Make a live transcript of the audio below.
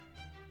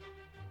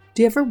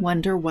Do you ever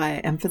wonder why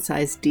I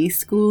emphasize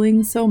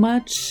deschooling so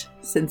much,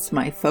 since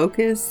my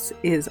focus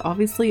is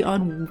obviously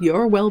on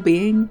your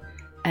well-being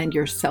and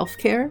your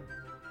self-care?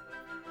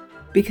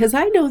 Because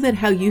I know that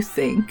how you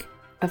think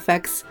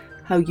affects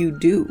how you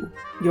do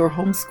your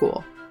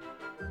homeschool.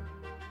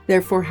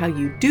 Therefore, how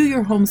you do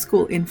your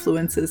homeschool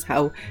influences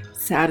how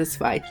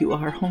satisfied you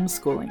are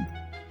homeschooling.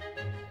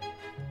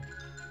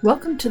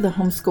 Welcome to the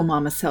Homeschool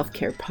Mama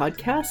Self-Care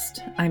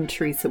Podcast. I'm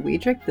Teresa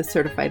Wiedrich, the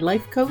Certified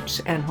Life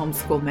Coach and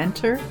Homeschool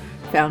Mentor,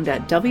 found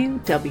at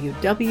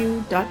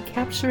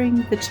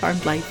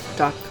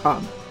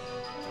www.capturingthecharmedlife.com.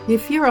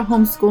 If you're a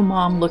homeschool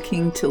mom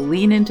looking to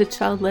lean into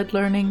child-led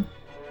learning,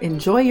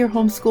 enjoy your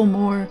homeschool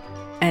more,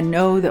 and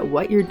know that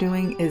what you're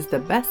doing is the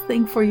best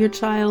thing for your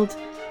child,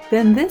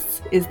 then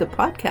this is the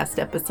podcast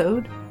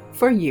episode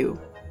for you.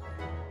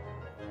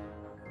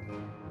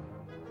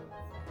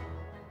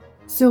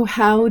 So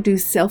how do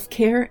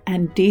self-care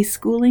and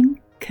deschooling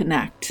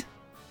connect?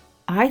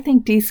 I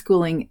think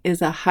deschooling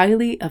is a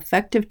highly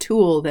effective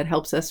tool that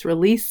helps us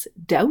release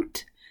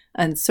doubt,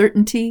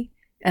 uncertainty,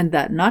 and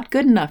that not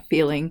good enough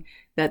feeling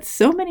that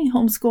so many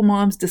homeschool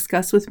moms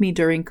discuss with me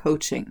during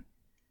coaching.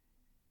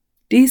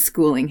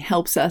 Deschooling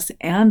helps us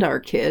and our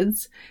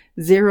kids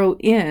zero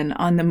in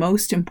on the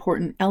most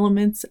important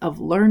elements of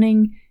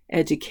learning,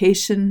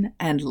 education,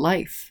 and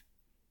life.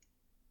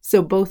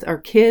 So both our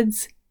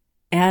kids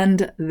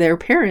and their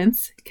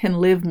parents can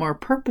live more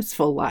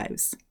purposeful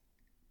lives.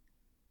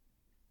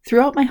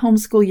 Throughout my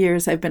homeschool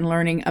years, I've been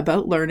learning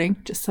about learning,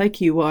 just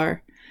like you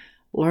are,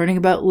 learning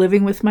about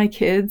living with my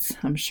kids,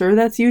 I'm sure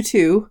that's you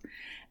too,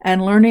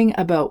 and learning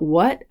about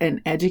what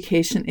an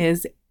education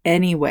is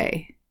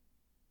anyway.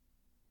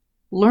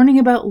 Learning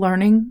about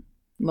learning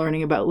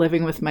about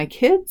living with my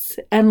kids,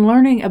 and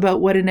learning about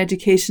what an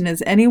education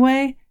is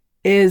anyway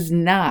is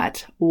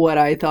not what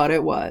I thought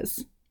it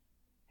was.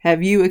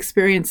 Have you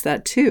experienced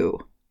that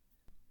too?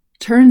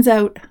 Turns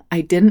out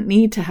I didn't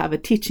need to have a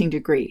teaching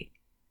degree.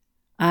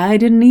 I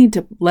didn't need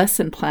to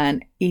lesson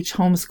plan each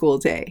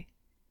homeschool day.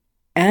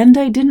 And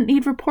I didn't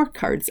need report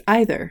cards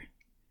either.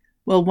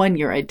 Well, one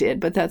year I did,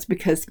 but that's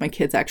because my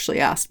kids actually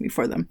asked me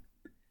for them.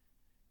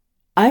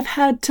 I've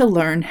had to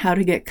learn how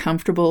to get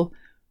comfortable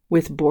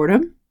with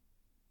boredom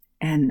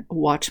and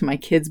watch my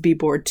kids be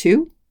bored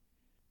too.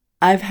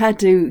 I've had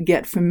to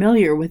get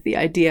familiar with the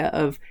idea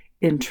of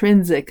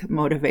intrinsic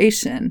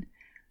motivation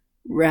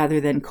rather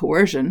than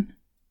coercion.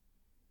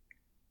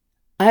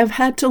 I've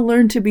had to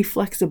learn to be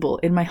flexible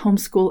in my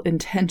homeschool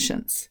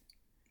intentions,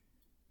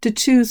 to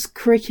choose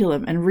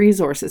curriculum and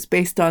resources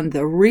based on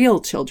the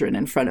real children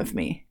in front of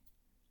me,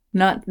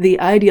 not the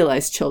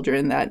idealized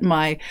children that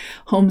my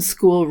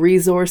homeschool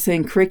resource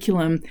and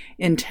curriculum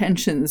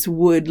intentions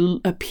would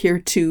appear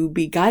to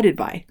be guided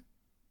by.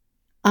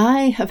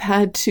 I have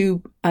had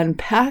to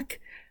unpack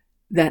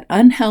that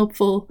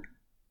unhelpful,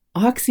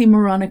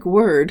 oxymoronic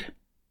word,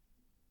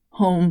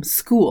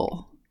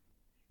 homeschool.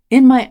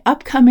 In my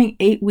upcoming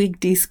 8-week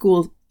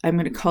Deschool, I'm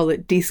going to call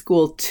it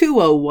Deschool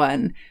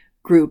 201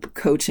 group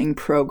coaching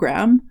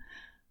program,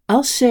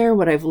 I'll share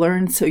what I've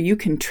learned so you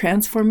can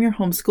transform your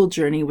homeschool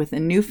journey with a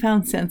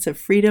newfound sense of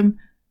freedom,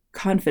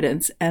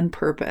 confidence, and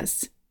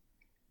purpose.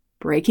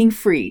 Breaking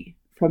free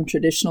from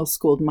traditional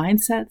schooled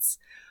mindsets,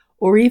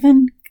 or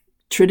even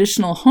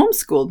traditional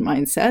homeschooled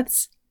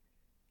mindsets,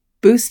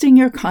 boosting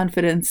your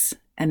confidence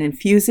and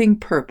infusing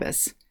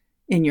purpose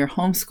in your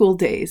homeschool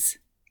days.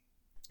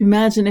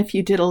 Imagine if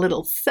you did a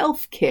little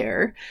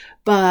self-care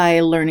by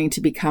learning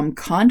to become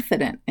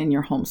confident in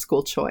your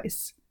homeschool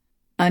choice,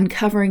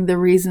 uncovering the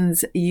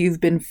reasons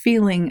you've been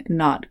feeling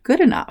not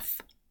good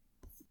enough,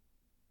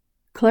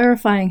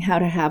 clarifying how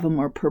to have a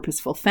more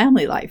purposeful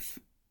family life,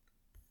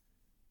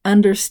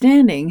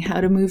 understanding how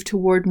to move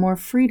toward more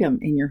freedom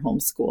in your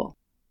homeschool,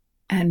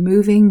 and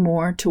moving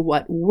more to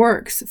what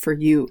works for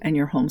you and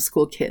your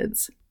homeschool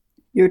kids.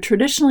 Your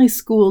traditionally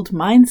schooled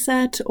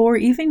mindset, or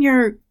even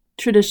your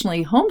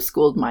traditionally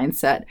homeschooled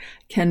mindset,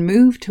 can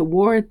move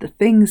toward the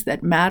things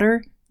that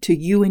matter to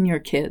you and your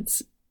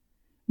kids,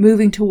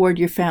 moving toward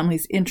your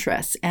family's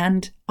interests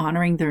and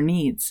honoring their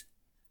needs,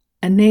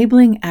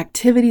 enabling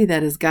activity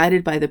that is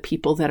guided by the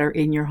people that are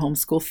in your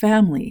homeschool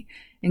family,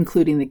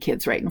 including the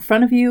kids right in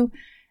front of you,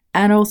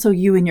 and also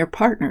you and your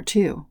partner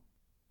too.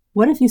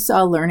 What if you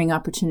saw learning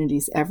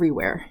opportunities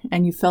everywhere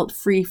and you felt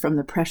free from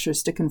the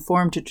pressures to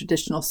conform to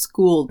traditional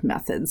schooled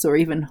methods or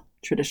even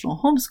traditional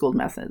homeschooled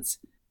methods,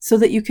 so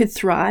that you could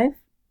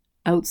thrive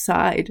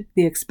outside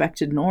the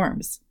expected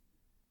norms?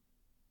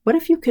 What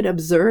if you could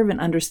observe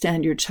and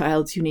understand your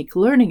child's unique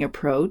learning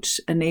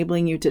approach,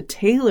 enabling you to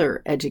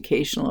tailor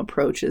educational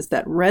approaches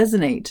that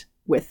resonate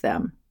with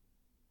them?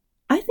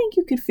 I think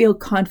you could feel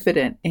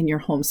confident in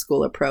your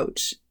homeschool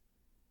approach.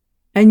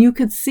 And you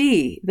could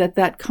see that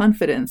that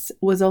confidence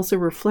was also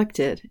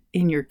reflected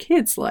in your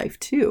kids' life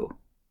too.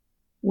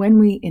 When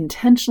we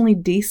intentionally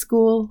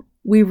deschool,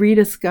 we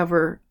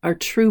rediscover our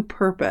true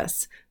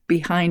purpose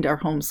behind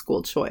our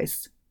homeschool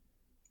choice.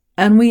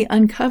 And we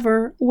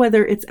uncover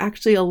whether it's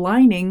actually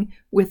aligning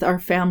with our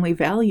family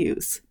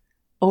values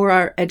or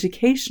our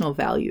educational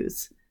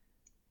values,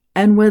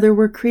 and whether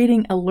we're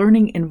creating a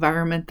learning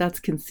environment that's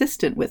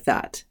consistent with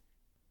that.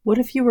 What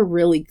if you were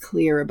really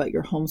clear about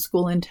your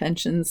homeschool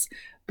intentions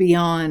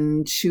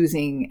beyond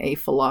choosing a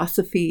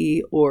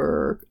philosophy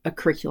or a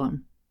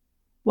curriculum?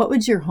 What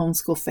would your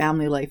homeschool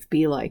family life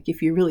be like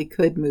if you really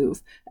could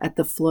move at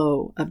the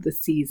flow of the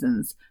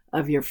seasons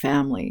of your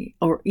family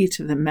or each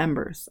of the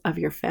members of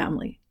your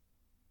family?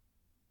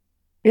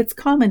 It's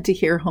common to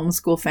hear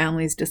homeschool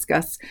families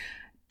discuss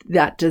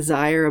that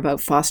desire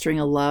about fostering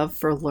a love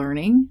for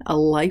learning, a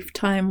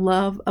lifetime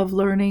love of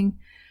learning,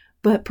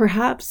 but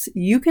perhaps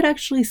you could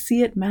actually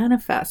see it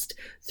manifest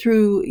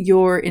through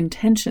your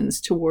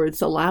intentions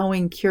towards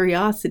allowing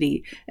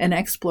curiosity and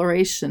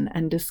exploration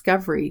and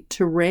discovery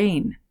to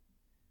reign.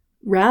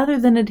 Rather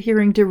than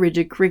adhering to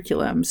rigid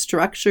curriculum,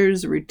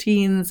 structures,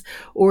 routines,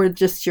 or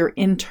just your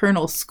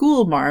internal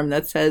school marm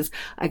that says,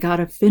 I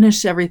gotta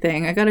finish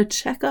everything, I gotta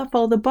check off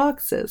all the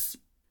boxes.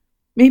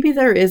 Maybe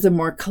there is a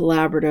more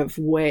collaborative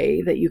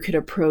way that you could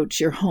approach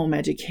your home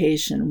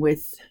education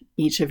with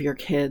each of your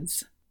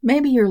kids.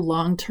 Maybe your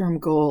long-term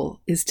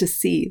goal is to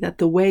see that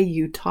the way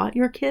you taught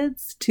your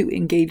kids to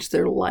engage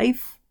their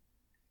life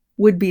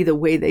would be the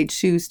way they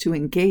choose to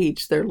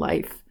engage their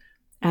life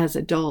as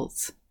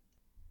adults.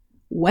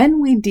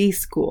 When we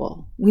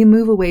deschool, we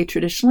move away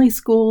traditionally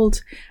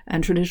schooled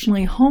and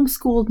traditionally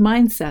homeschooled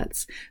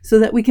mindsets so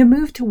that we can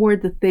move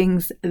toward the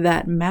things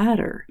that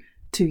matter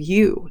to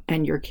you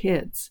and your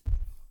kids.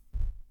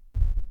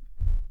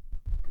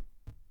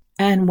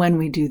 And when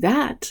we do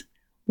that,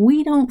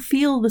 we don't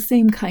feel the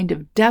same kind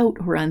of doubt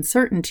or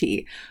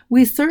uncertainty.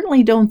 We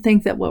certainly don't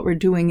think that what we're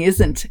doing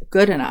isn't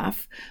good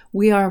enough.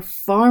 We are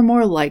far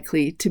more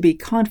likely to be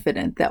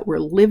confident that we're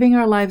living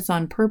our lives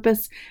on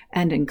purpose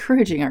and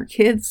encouraging our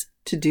kids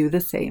to do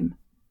the same.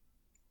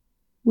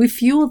 We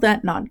fuel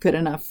that not good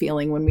enough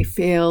feeling when we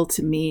fail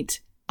to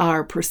meet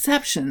our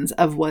perceptions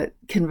of what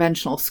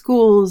conventional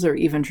schools or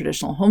even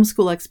traditional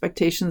homeschool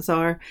expectations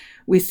are.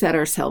 We set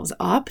ourselves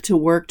up to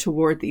work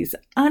toward these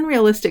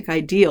unrealistic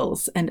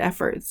ideals and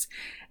efforts.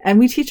 And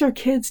we teach our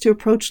kids to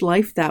approach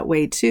life that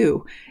way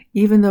too.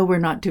 Even though we're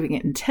not doing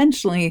it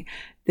intentionally,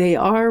 they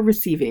are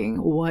receiving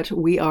what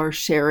we are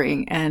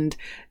sharing and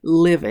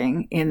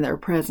living in their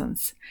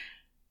presence.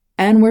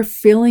 And we're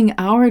filling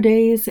our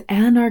days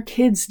and our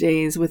kids'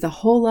 days with a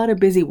whole lot of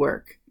busy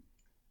work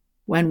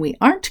when we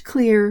aren't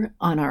clear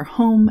on our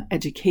home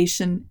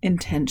education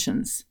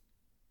intentions.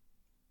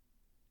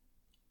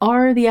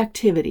 Are the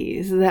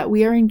activities that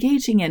we are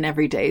engaging in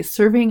every day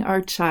serving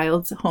our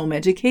child's home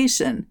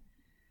education?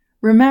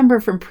 Remember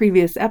from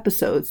previous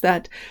episodes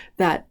that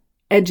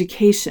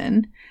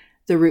education,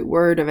 the root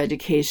word of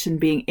education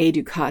being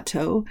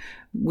educato,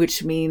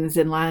 which means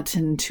in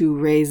Latin to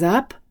raise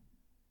up.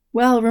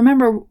 Well,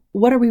 remember,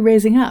 what are we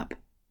raising up?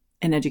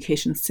 An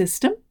education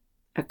system?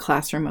 A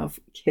classroom of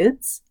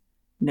kids?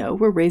 No,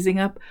 we're raising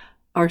up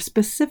our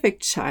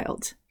specific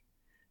child.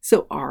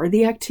 So are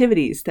the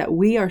activities that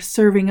we are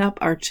serving up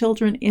our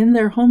children in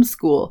their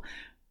homeschool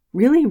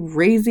really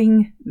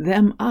raising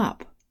them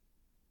up?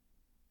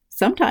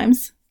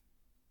 Sometimes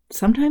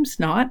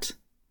not.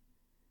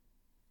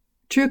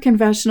 True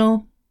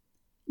confessional,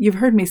 you've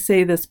heard me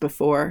say this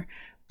before,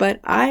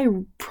 but I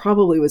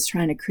probably was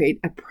trying to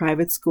create a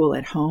private school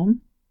at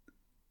home.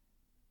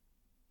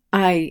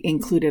 I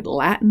included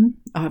Latin,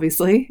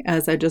 obviously,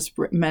 as I just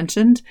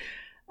mentioned,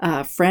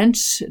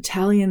 French,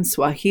 Italian,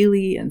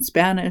 Swahili, and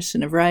Spanish,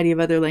 and a variety of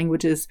other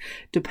languages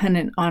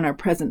dependent on our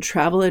present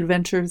travel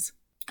adventures.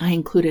 I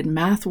included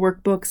math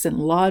workbooks and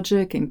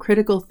logic and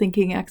critical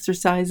thinking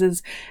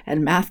exercises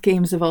and math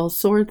games of all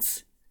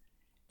sorts.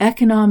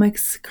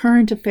 Economics,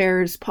 current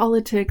affairs,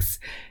 politics,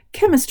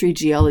 chemistry,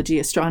 geology,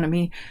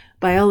 astronomy,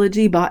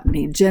 biology,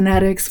 botany,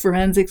 genetics,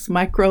 forensics,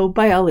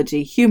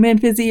 microbiology, human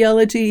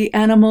physiology,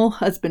 animal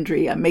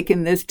husbandry. I'm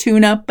making this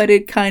tune up, but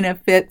it kind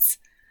of fits.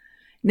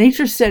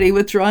 Nature study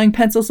with drawing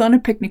pencils on a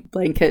picnic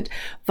blanket,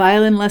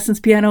 violin lessons,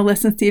 piano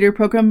lessons, theater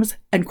programs,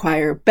 and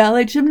choir,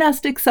 ballet,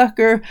 gymnastics,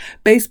 soccer,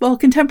 baseball,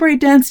 contemporary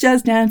dance,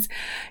 jazz dance,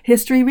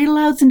 history,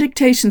 read-alouds and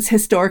dictations,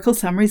 historical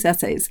summaries,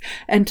 essays,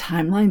 and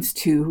timelines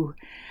too.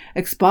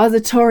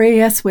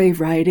 Expository essay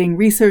writing,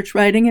 research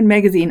writing, and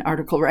magazine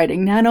article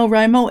writing,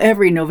 NaNoWriMo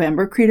every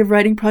November, creative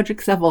writing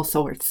projects of all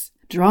sorts.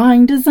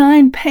 Drawing,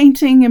 design,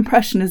 painting,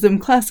 impressionism,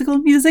 classical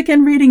music,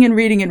 and reading and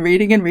reading and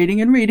reading and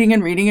reading and reading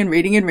and reading and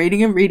reading and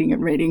reading and reading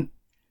and reading.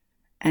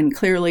 And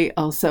clearly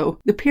also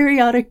the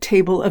periodic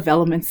table of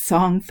elements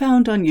song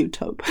found on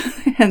YouTube,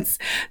 hence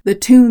the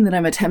tune that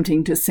I'm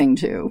attempting to sing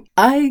to.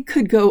 I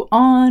could go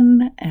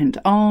on and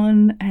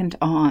on and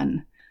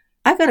on.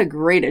 I got a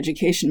great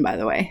education, by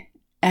the way,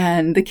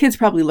 and the kids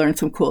probably learned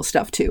some cool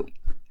stuff too.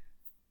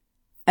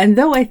 And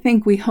though I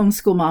think we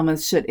homeschool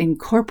mamas should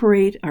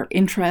incorporate our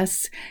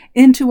interests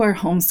into our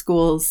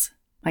homeschools,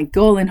 my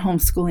goal in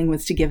homeschooling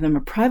was to give them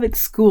a private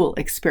school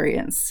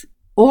experience,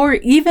 or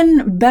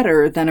even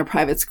better than a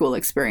private school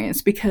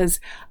experience, because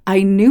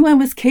I knew I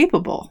was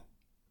capable.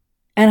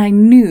 And I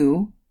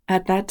knew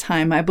at that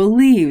time, I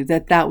believed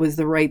that that was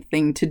the right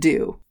thing to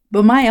do.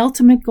 But my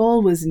ultimate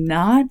goal was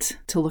not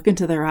to look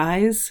into their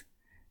eyes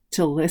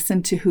to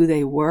listen to who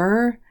they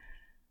were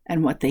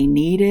and what they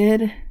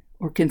needed,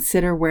 or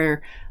consider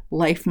where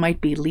life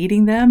might be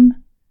leading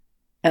them.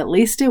 At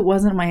least it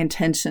wasn't my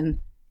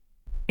intention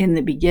in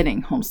the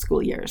beginning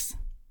homeschool years.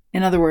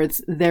 In other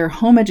words, their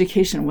home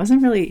education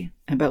wasn't really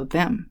about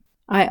them.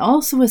 I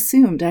also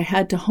assumed I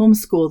had to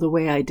homeschool the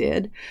way I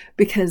did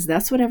because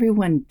that's what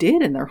everyone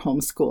did in their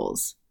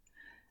homeschools,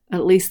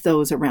 at least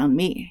those around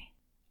me.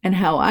 And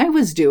how I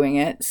was doing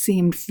it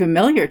seemed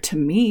familiar to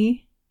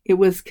me. It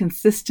was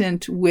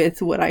consistent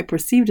with what I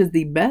perceived as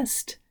the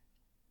best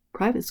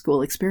private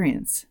school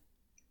experience.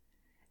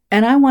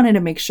 And I wanted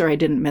to make sure I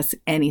didn't miss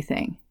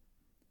anything,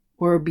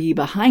 or be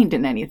behind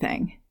in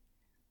anything,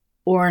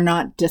 or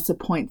not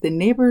disappoint the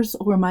neighbors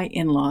or my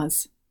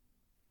in-laws.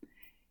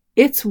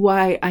 It's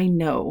why I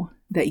know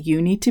that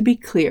you need to be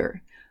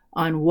clear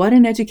on what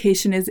an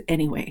education is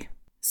anyway,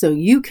 so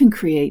you can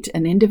create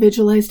an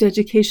individualized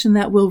education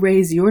that will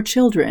raise your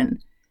children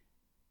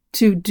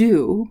to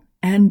do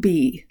and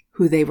be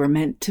who they were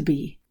meant to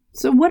be.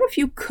 So what if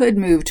you could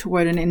move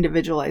toward an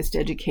individualized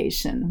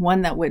education,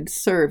 one that would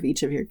serve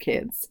each of your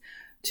kids,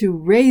 to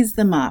raise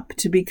them up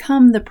to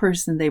become the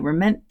person they were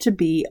meant to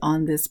be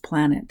on this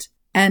planet,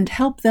 and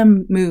help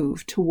them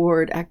move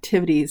toward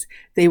activities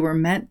they were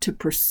meant to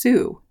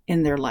pursue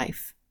in their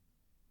life?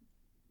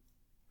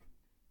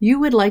 You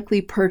would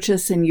likely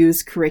purchase and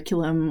use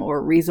curriculum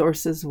or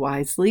resources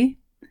wisely.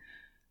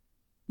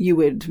 You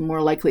would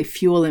more likely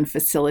fuel and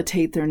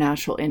facilitate their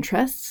natural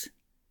interests.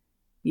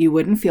 You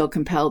wouldn't feel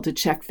compelled to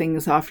check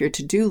things off your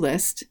to-do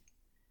list.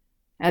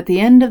 At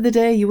the end of the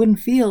day, you wouldn't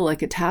feel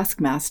like a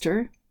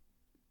taskmaster,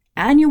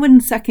 and you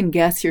wouldn't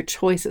second-guess your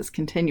choices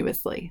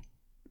continuously.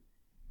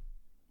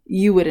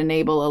 You would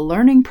enable a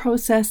learning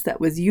process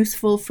that was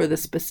useful for the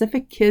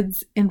specific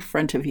kids in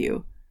front of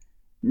you.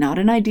 Not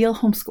an ideal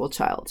homeschool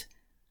child,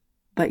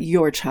 but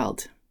your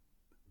child.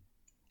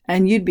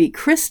 And you'd be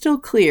crystal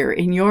clear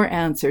in your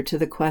answer to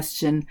the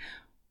question,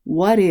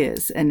 what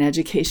is an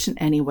education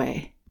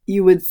anyway?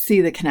 You would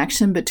see the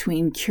connection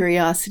between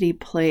curiosity,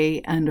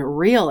 play, and a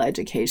real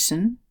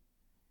education.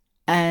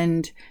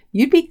 And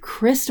you'd be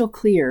crystal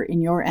clear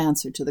in your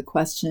answer to the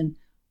question,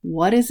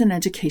 what is an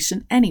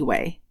education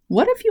anyway?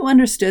 What if you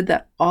understood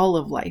that all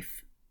of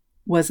life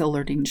was a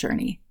learning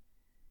journey,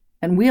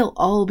 and we'll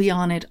all be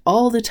on it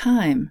all the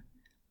time,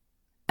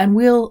 and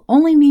we'll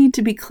only need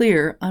to be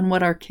clear on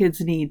what our kids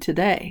need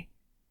today?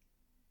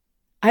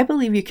 I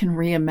believe you can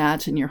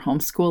reimagine your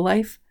homeschool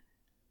life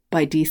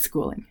by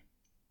deschooling.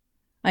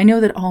 I know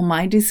that all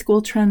my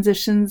deschool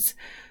transitions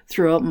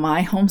throughout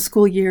my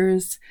homeschool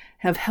years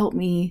have helped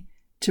me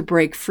to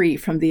break free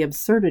from the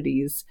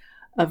absurdities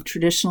of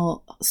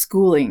traditional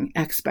schooling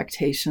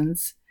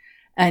expectations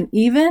and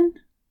even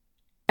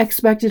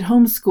expected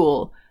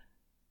homeschool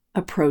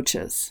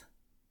approaches.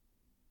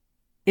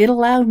 It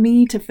allowed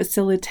me to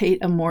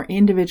facilitate a more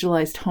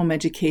individualized home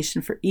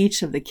education for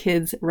each of the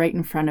kids right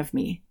in front of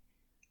me.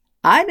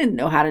 I didn't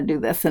know how to do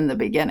this in the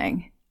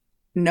beginning.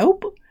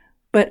 Nope.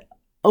 But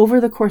over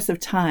the course of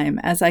time,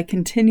 as I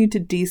continued to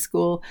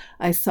deschool,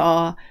 I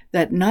saw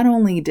that not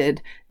only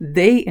did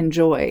they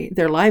enjoy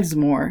their lives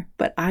more,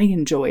 but I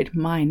enjoyed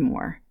mine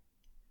more.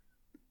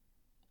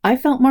 I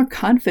felt more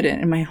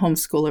confident in my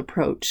homeschool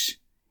approach.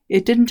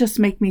 It didn't just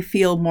make me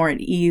feel more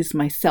at ease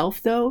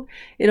myself, though.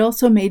 It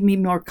also made me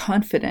more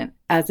confident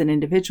as an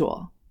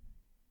individual.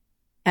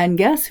 And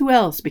guess who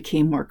else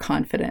became more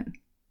confident?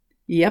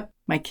 Yep,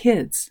 my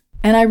kids.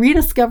 And I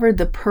rediscovered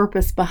the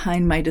purpose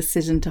behind my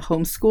decision to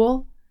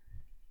homeschool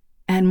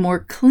and more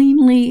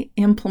cleanly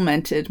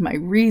implemented my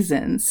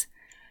reasons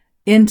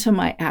into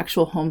my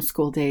actual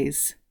homeschool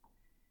days.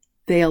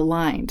 They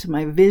aligned.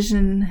 My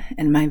vision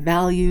and my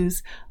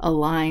values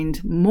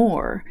aligned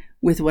more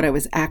with what I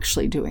was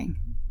actually doing,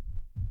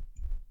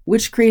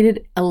 which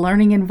created a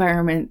learning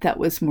environment that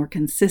was more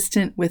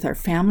consistent with our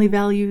family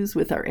values,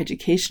 with our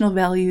educational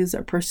values,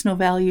 our personal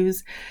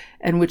values,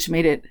 and which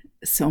made it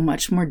so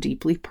much more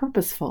deeply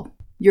purposeful.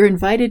 You're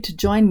invited to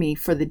join me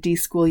for the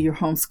Deschool Your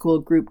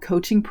Homeschool group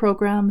coaching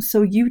program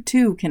so you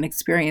too can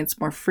experience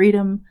more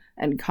freedom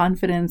and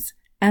confidence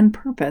and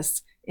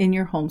purpose in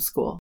your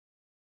homeschool.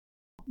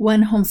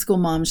 One homeschool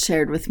mom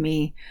shared with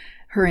me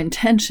her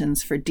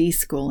intentions for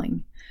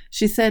deschooling.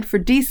 She said, for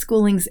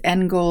deschooling's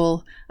end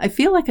goal, I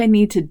feel like I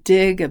need to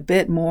dig a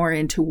bit more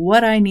into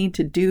what I need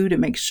to do to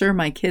make sure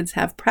my kids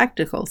have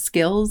practical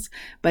skills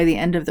by the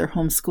end of their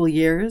homeschool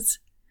years.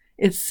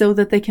 It's so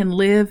that they can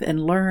live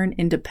and learn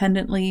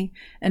independently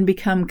and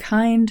become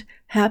kind,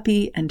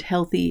 happy, and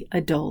healthy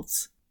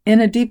adults. In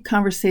a deep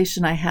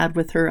conversation I had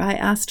with her, I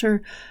asked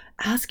her,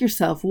 ask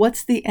yourself,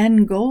 what's the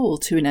end goal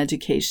to an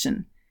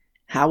education?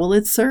 How will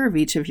it serve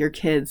each of your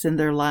kids in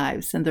their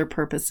lives and their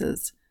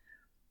purposes?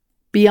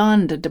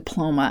 Beyond a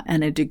diploma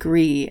and a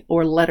degree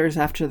or letters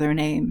after their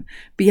name,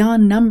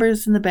 beyond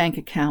numbers in the bank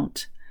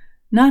account.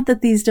 Not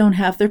that these don't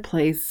have their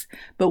place,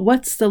 but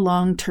what's the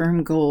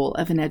long-term goal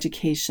of an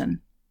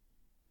education?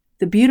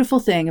 The beautiful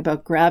thing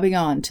about grabbing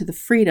on to the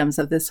freedoms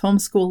of this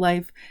homeschool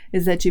life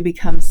is that you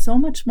become so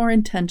much more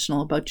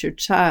intentional about your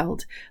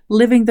child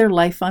living their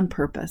life on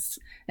purpose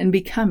and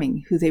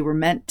becoming who they were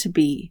meant to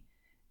be.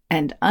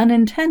 And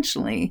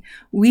unintentionally,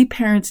 we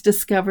parents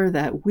discover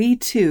that we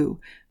too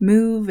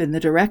move in the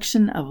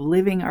direction of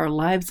living our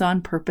lives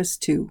on purpose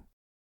too.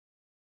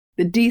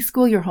 The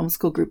Deschool Your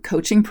Homeschool Group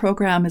Coaching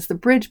Program is the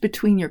bridge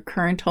between your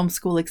current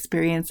homeschool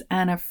experience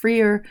and a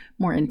freer,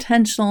 more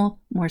intentional,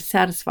 more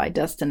satisfied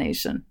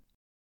destination.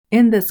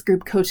 In this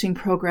group coaching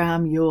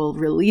program, you'll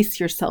release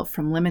yourself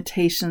from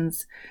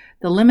limitations,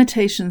 the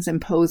limitations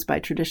imposed by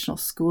traditional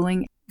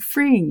schooling,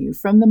 freeing you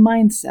from the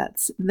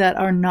mindsets that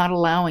are not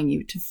allowing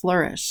you to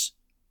flourish.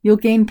 You'll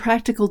gain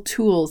practical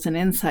tools and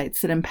insights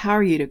that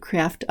empower you to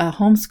craft a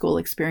homeschool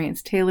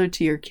experience tailored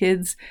to your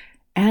kids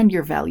and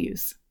your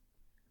values.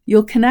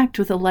 You'll connect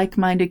with a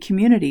like-minded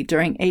community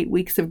during 8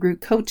 weeks of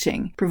group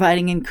coaching,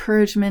 providing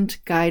encouragement,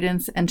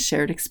 guidance, and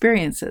shared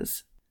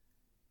experiences.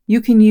 You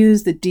can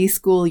use the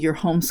Deschool Your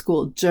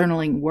Homeschool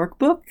Journaling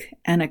Workbook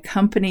and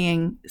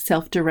accompanying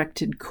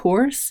self-directed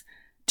course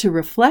to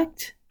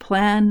reflect,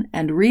 plan,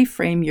 and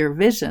reframe your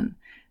vision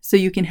so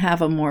you can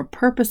have a more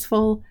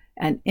purposeful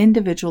and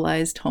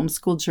individualized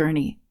homeschool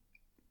journey.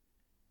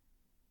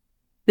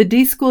 The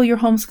Deschool Your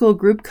Homeschool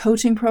Group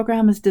Coaching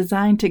Program is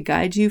designed to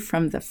guide you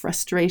from the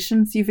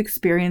frustrations you've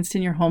experienced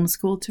in your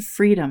homeschool to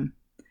freedom,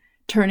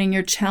 turning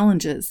your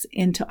challenges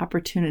into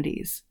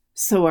opportunities.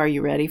 So are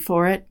you ready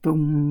for it?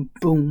 Boom,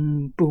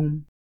 boom,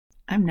 boom.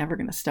 I'm never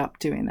going to stop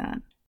doing that.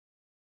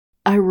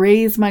 I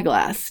raise my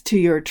glass to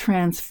your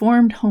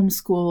transformed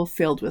homeschool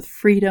filled with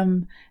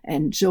freedom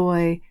and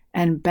joy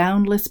and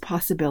boundless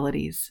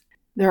possibilities.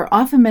 There are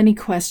often many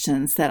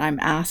questions that I'm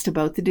asked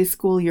about the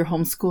Deschool Your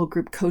Homeschool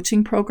Group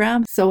Coaching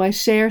Program, so I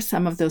share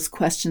some of those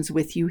questions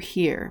with you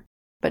here.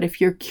 But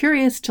if you're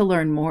curious to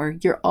learn more,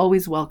 you're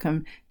always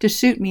welcome to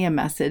shoot me a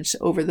message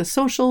over the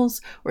socials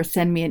or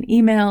send me an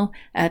email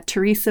at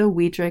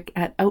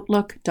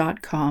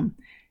teresawiedrick@outlook.com.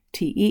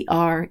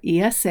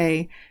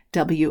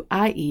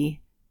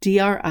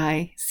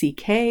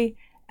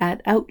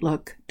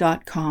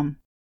 teresawiedrick@outlook.com.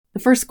 The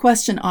first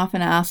question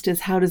often asked is,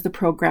 how does the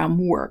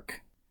program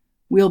work?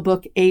 We'll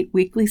book 8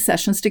 weekly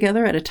sessions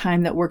together at a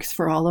time that works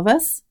for all of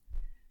us.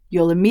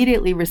 You'll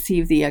immediately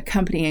receive the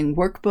accompanying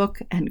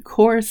workbook and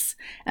course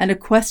and a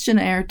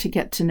questionnaire to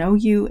get to know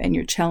you and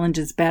your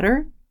challenges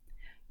better.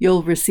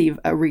 You'll receive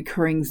a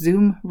recurring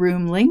Zoom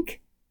room link.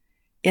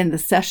 In the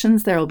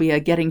sessions, there will be a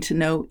getting to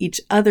know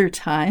each other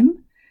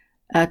time,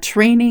 a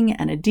training,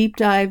 and a deep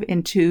dive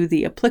into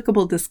the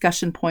applicable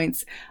discussion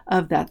points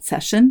of that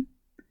session.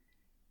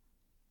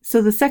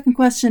 So the second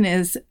question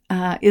is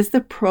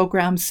the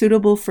program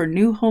suitable for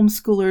new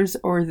homeschoolers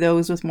or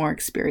those with more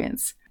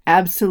experience?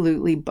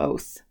 Absolutely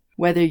both.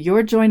 Whether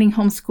you're joining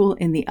homeschool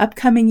in the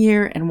upcoming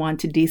year and want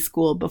to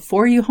deschool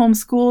before you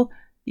homeschool,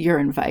 you're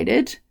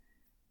invited.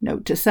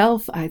 Note to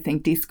self, I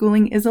think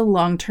deschooling is a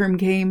long-term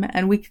game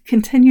and we could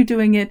continue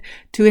doing it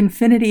to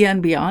infinity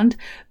and beyond,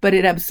 but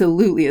it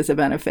absolutely is a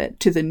benefit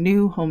to the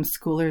new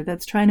homeschooler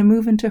that's trying to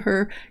move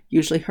into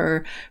usually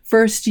her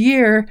first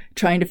year,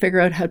 trying to figure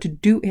out how to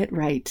do it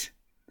right.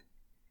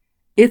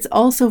 It's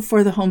also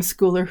for the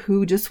homeschooler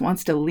who just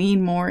wants to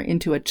lean more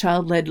into a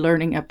child-led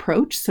learning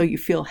approach so you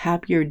feel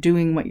happier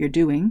doing what you're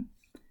doing.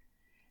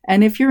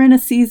 And if you're in a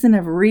season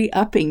of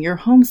re-upping your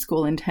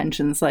homeschool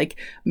intentions, like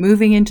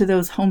moving into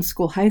those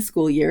homeschool high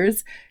school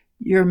years,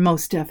 you're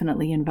most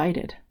definitely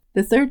invited.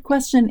 The third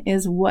question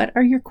is, what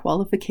are your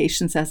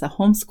qualifications as a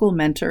homeschool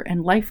mentor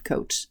and life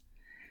coach?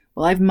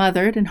 Well, I've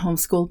mothered and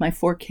homeschooled my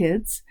 4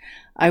 kids.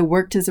 I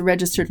worked as a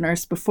registered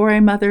nurse before I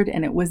mothered,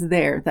 and it was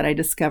there that I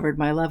discovered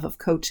my love of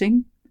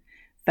coaching.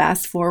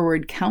 Fast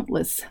forward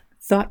countless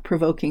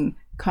thought-provoking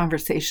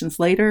conversations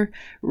later,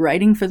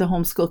 writing for the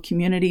homeschool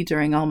community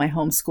during all my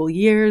homeschool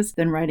years,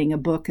 then writing a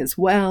book as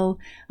well.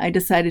 I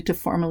decided to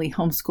formally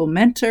homeschool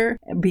mentor,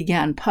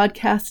 began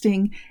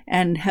podcasting,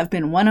 and have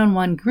been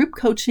one-on-one group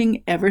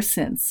coaching ever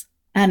since.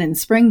 And in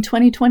spring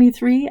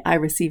 2023, I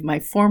received my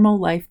formal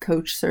life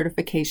coach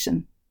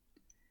certification.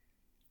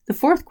 The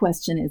fourth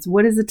question is,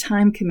 what is the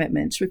time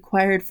commitment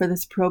required for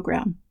this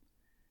program?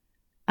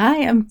 I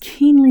am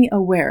keenly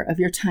aware of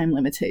your time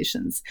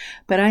limitations,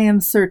 but I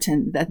am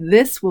certain that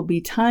this will be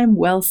time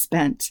well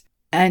spent,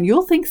 and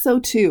you'll think so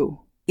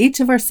too. Each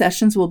of our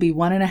sessions will be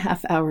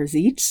 1.5 hours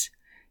each.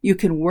 You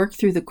can work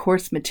through the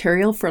course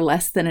material for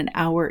less than an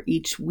hour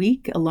each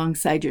week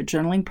alongside your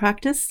journaling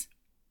practice.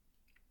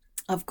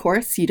 Of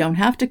course, you don't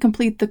have to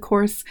complete the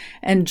course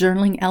and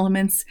journaling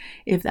elements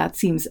if that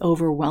seems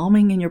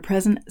overwhelming in your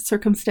present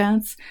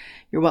circumstance.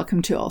 You're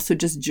welcome to also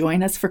just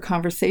join us for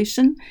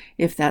conversation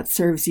if that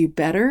serves you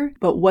better.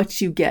 But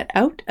what you get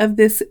out of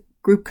this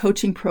group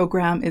coaching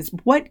program is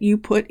what you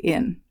put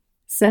in.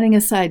 Setting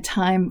aside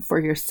time for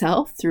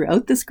yourself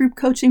throughout this group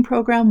coaching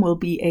program will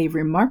be a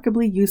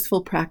remarkably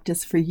useful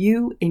practice for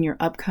you in your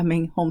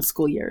upcoming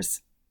homeschool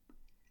years.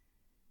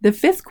 The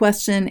fifth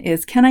question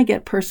is, can I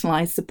get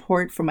personalized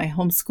support for my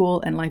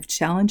homeschool and life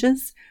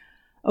challenges?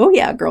 Oh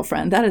yeah,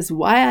 girlfriend, that is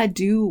why I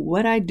do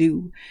what I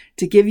do,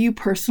 to give you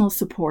personal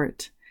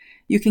support.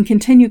 You can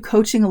continue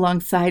coaching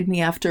alongside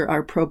me after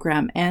our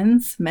program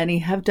ends. Many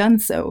have done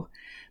so.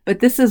 But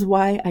this is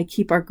why I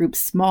keep our groups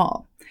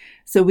small,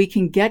 so we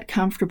can get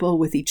comfortable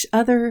with each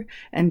other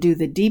and do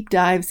the deep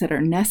dives that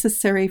are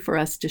necessary for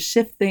us to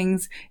shift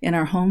things in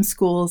our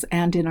homeschools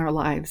and in our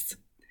lives.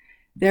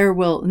 There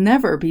will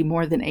never be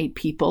more than 8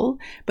 people,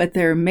 but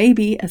there may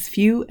be as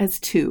few as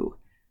 2.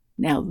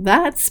 Now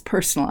that's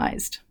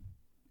personalized.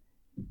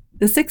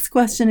 The 6th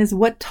question is,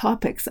 what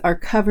topics are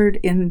covered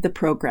in the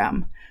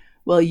program?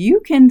 Well, you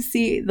can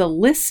see the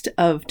list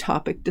of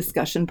topic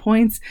discussion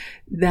points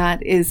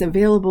that is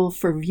available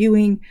for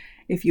viewing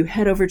if you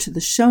head over to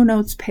the show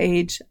notes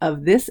page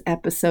of this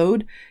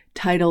episode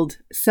titled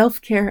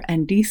Self-Care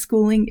and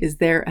Deschooling. Is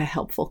there a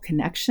helpful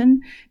connection?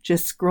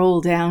 Just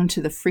scroll down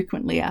to the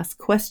frequently asked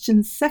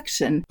questions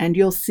section and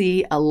you'll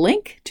see a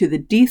link to the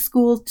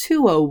Deschool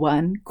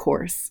 201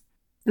 course.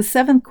 The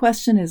 7th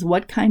question is,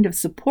 what kind of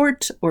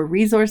support or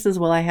resources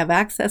will I have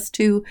access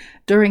to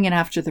during and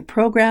after the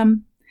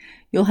program?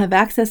 You'll have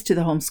access to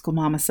the Homeschool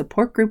Mama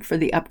support group for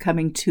the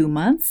upcoming 2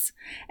 months,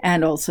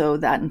 and also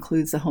that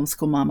includes the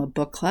Homeschool Mama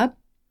book club.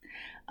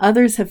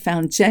 Others have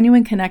found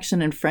genuine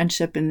connection and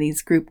friendship in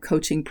these group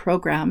coaching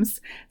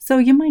programs, so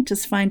you might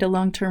just find a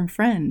long-term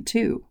friend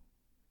too.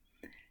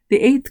 The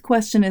 8th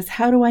question is,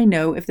 how do I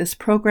know if this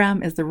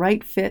program is the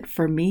right fit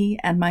for me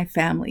and my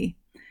family?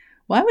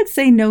 Well, I would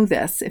say know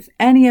this. If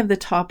any of the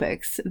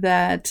topics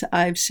that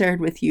I've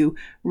shared with you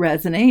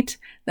resonate,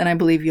 then I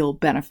believe you'll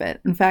benefit.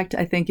 In fact,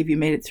 I think if you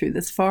made it through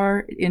this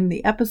far in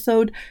the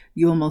episode,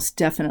 you will most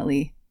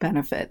definitely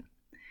benefit.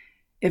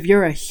 If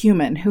you're a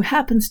human who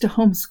happens to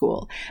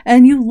homeschool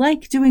and you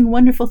like doing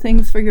wonderful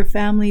things for your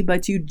family,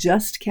 but you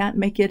just can't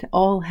make it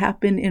all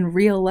happen in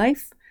real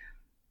life,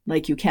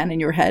 like you can in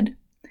your head,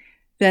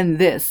 then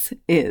this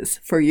is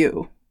for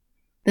you.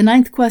 The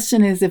 9th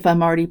question is, if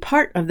I'm already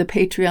part of the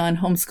Patreon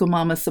Homeschool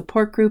Mama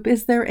support group,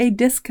 is there a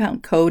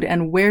discount code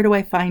and where do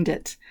I find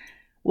it?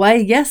 Why,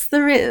 yes,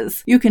 there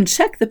is. You can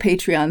check the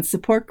Patreon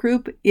support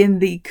group in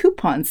the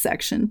coupon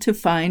section to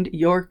find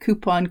your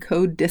coupon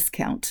code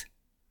discount.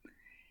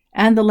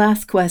 And the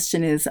last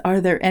question is, are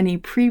there any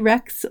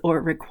prereqs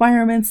or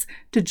requirements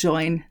to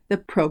join the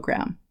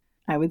program?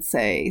 I would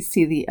say,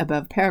 see the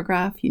above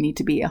paragraph. You need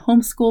to be a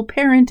homeschool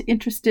parent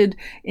interested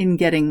in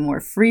getting more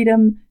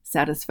freedom,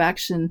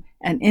 satisfaction,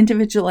 and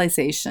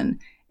individualization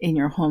in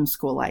your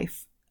homeschool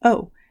life.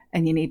 Oh,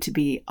 and you need to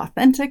be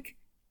authentic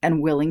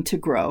and willing to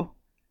grow.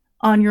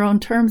 On your own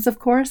terms, of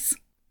course.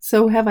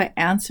 So have I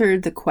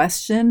answered the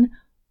question,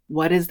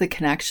 what is the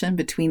connection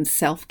between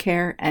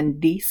self-care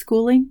and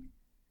deschooling?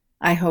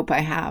 I hope I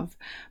have.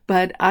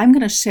 But I'm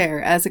going to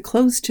share, as a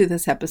close to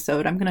this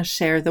episode, I'm going to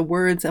share the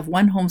words of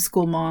one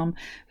homeschool mom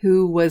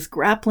who was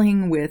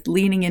grappling with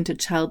leaning into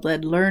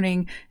child-led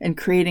learning and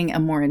creating a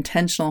more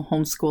intentional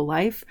homeschool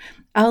life.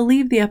 I'll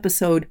leave the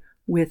episode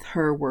with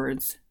her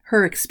words,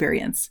 her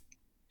experience.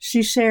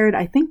 She shared,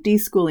 I think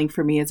deschooling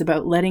for me is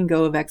about letting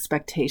go of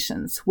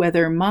expectations,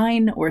 whether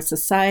mine or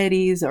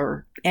society's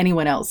or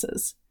anyone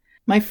else's.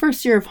 My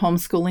first year of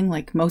homeschooling,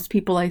 like most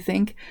people I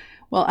think,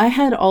 well, I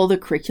had all the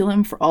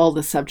curriculum for all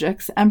the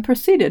subjects and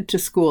proceeded to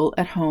school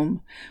at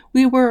home.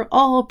 We were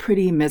all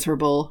pretty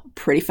miserable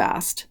pretty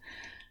fast.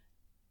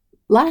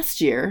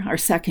 Last year, our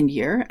second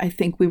year, I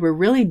think we were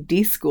really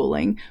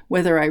deschooling,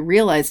 whether I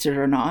realized it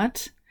or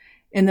not.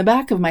 In the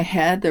back of my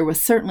head, there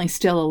was certainly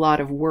still a lot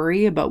of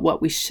worry about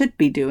what we should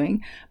be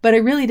doing, but I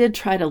really did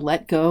try to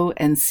let go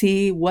and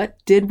see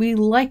what did we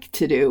like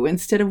to do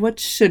instead of what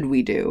should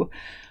we do.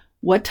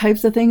 What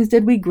types of things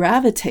did we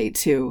gravitate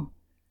to?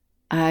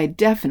 I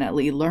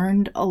definitely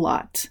learned a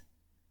lot.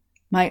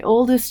 My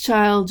oldest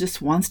child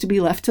just wants to be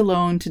left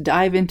alone to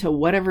dive into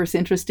whatever's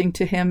interesting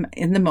to him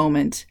in the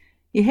moment.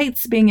 He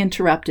hates being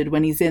interrupted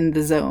when he's in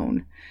the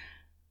zone.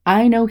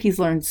 I know he's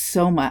learned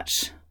so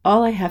much.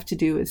 All I have to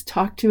do is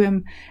talk to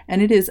him,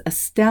 and it is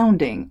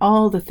astounding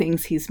all the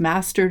things he's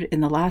mastered in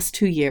the last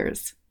 2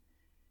 years.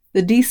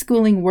 The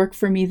deschooling work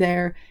for me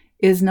there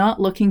is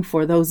not looking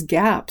for those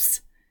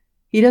gaps.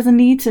 He doesn't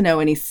need to know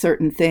any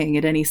certain thing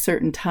at any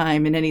certain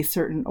time in any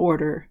certain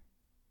order.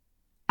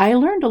 I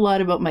learned a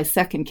lot about my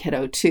second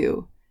kiddo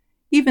too.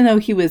 Even though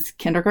he was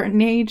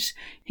kindergarten age,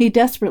 he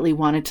desperately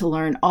wanted to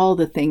learn all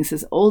the things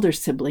his older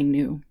sibling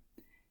knew.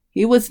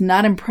 He was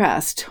not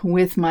impressed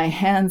with my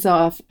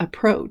hands-off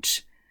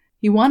approach.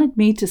 He wanted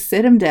me to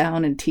sit him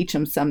down and teach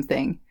him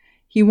something.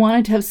 He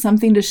wanted to have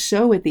something to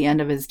show at the end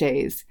of his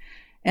days,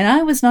 and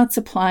I was not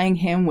supplying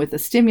him with the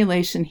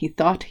stimulation he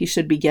thought he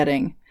should be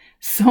getting.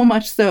 So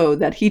much so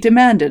that he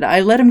demanded I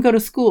let him go to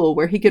school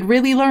where he could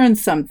really learn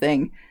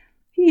something.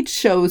 He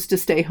chose to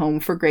stay home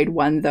for grade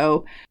 1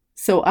 though,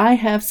 so I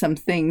have some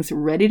things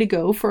ready to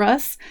go for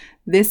us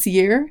this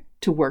year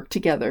to work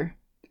together.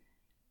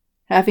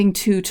 Having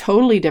 2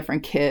 totally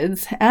different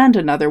kids and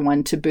another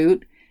one to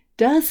boot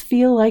does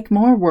feel like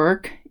more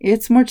work.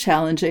 It's more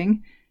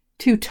challenging.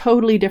 2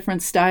 totally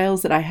different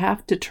styles that I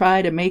have to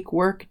try to make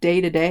work day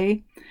to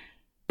day.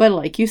 But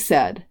like you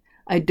said,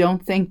 I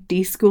don't think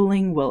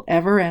deschooling will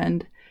ever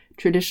end.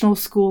 Traditional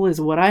school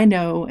is what I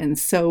know, and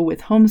so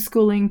with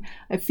homeschooling,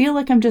 I feel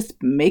like I'm just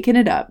making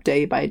it up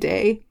day by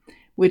day,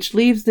 which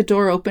leaves the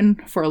door open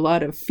for a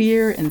lot of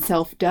fear and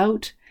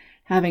self-doubt.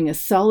 Having a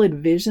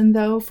solid vision,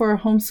 though, for a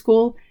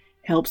homeschool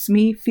helps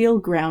me feel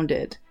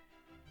grounded.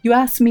 You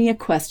asked me a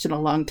question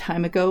a long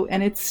time ago,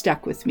 and it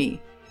stuck with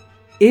me.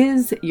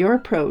 Is your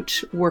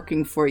approach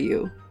working for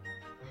you?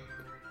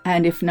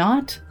 And if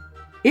not,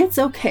 it's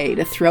okay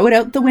to throw it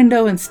out the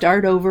window and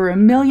start over a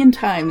million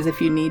times if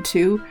you need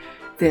to.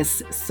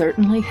 This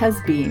certainly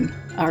has been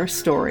our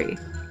story.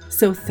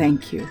 So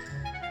thank you.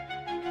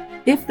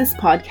 If this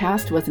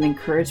podcast was an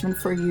encouragement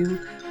for you,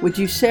 would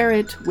you share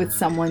it with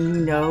someone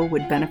you know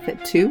would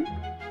benefit too?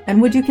 And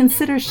would you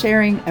consider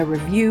sharing a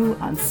review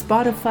on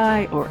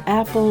Spotify or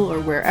Apple or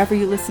wherever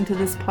you listen to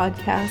this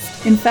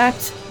podcast? In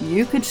fact,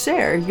 you could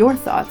share your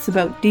thoughts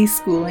about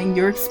deschooling,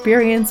 your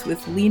experience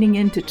with leaning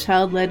into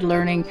child-led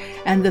learning,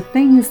 and the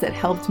things that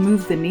helped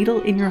move the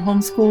needle in your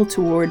homeschool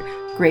toward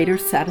greater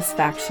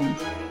satisfaction.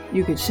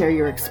 You could share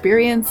your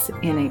experience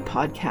in a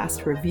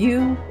podcast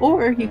review,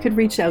 or you could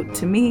reach out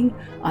to me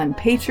on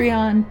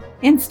Patreon,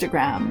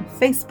 Instagram,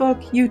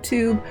 Facebook,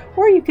 YouTube,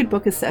 or you could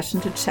book a session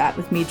to chat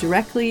with me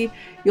directly.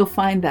 You'll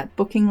find that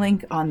booking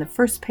link on the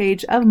first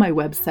page of my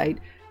website,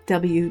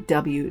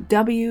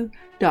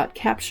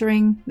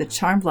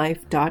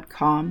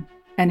 www.capturingthecharmedlife.com.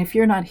 And if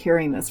you're not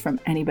hearing this from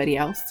anybody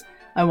else,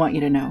 I want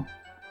you to know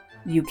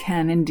you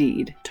can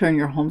indeed turn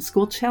your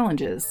homeschool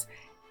challenges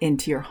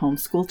into your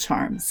homeschool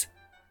charms.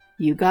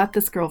 You got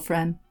this,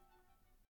 girlfriend.